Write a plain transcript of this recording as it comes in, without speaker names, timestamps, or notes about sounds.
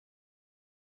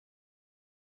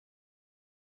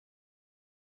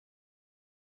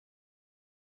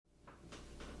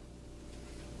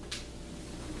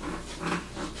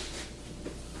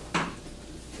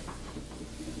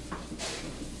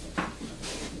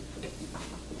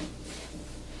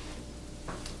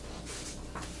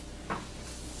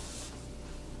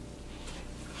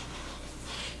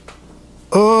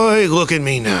Hey, look at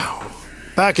me now.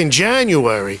 Back in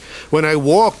January, when I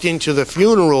walked into the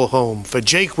funeral home for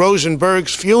Jake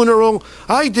Rosenberg's funeral,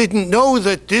 I didn't know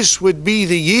that this would be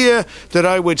the year that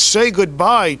I would say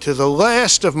goodbye to the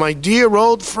last of my dear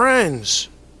old friends.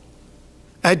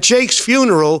 At Jake's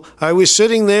funeral, I was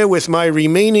sitting there with my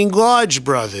remaining Lodge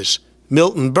brothers,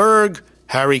 Milton Berg,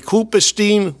 Harry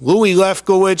Cooperstein, Louis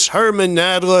Lefkowitz, Herman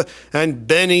Nadler, and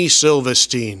Benny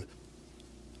Silverstein.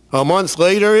 A month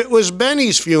later, it was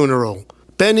Benny's funeral.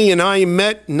 Benny and I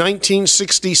met in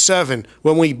 1967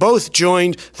 when we both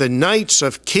joined the Knights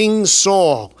of King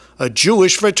Saul, a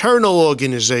Jewish fraternal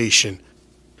organization.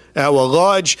 Our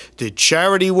lodge did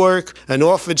charity work and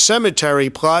offered cemetery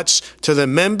plots to the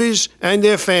members and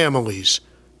their families.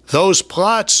 Those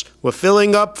plots were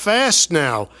filling up fast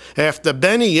now. After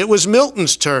Benny, it was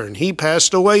Milton's turn. He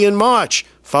passed away in March,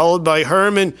 followed by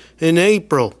Herman in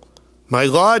April. My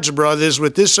Lodge brothers were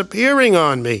disappearing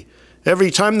on me.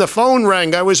 Every time the phone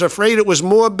rang, I was afraid it was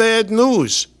more bad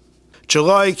news.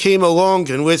 July came along,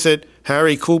 and with it,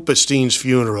 Harry Cooperstein's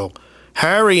funeral.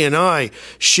 Harry and I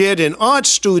shared an art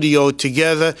studio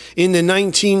together in the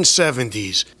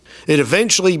 1970s. It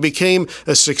eventually became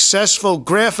a successful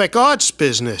graphic arts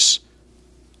business.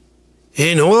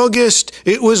 In August,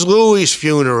 it was Louie's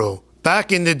funeral.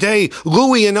 Back in the day,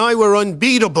 Louie and I were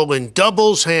unbeatable in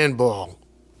doubles handball.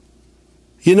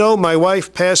 You know, my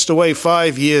wife passed away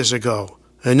 5 years ago,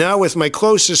 and now with my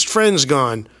closest friends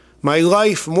gone, my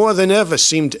life more than ever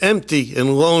seemed empty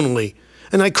and lonely,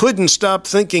 and I couldn't stop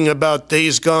thinking about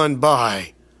days gone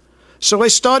by. So I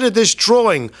started this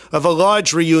drawing of a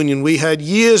Lodge reunion we had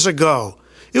years ago.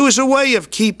 It was a way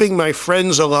of keeping my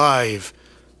friends alive.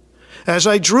 As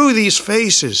I drew these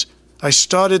faces, I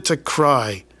started to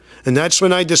cry, and that's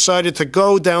when I decided to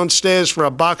go downstairs for a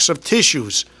box of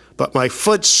tissues. But my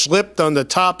foot slipped on the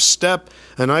top step,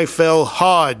 and I fell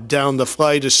hard down the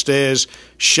flight of stairs,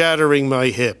 shattering my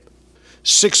hip.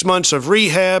 6 months of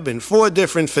rehab in 4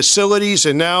 different facilities,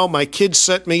 and now my kids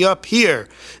set me up here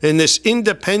in this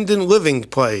independent living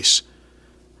place.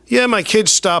 Yeah, my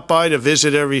kids stop by to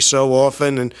visit every so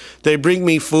often, and they bring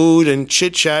me food and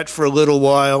chit-chat for a little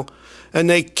while, and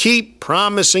they keep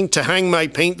promising to hang my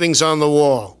paintings on the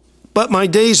wall. But my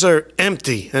days are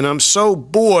empty, and I'm so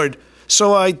bored.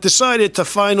 So I decided to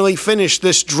finally finish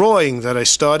this drawing that I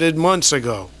started months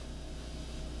ago.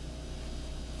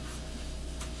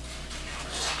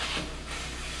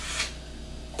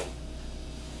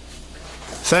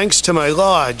 Thanks to my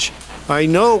lodge, I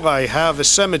know I have a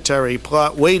cemetery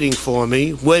plot waiting for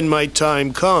me when my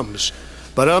time comes.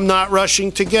 But I'm not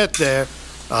rushing to get there.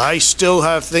 I still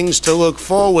have things to look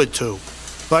forward to,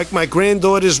 like my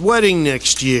granddaughter's wedding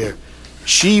next year.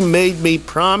 She made me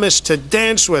promise to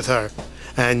dance with her,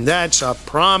 and that's a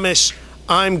promise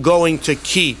I'm going to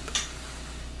keep.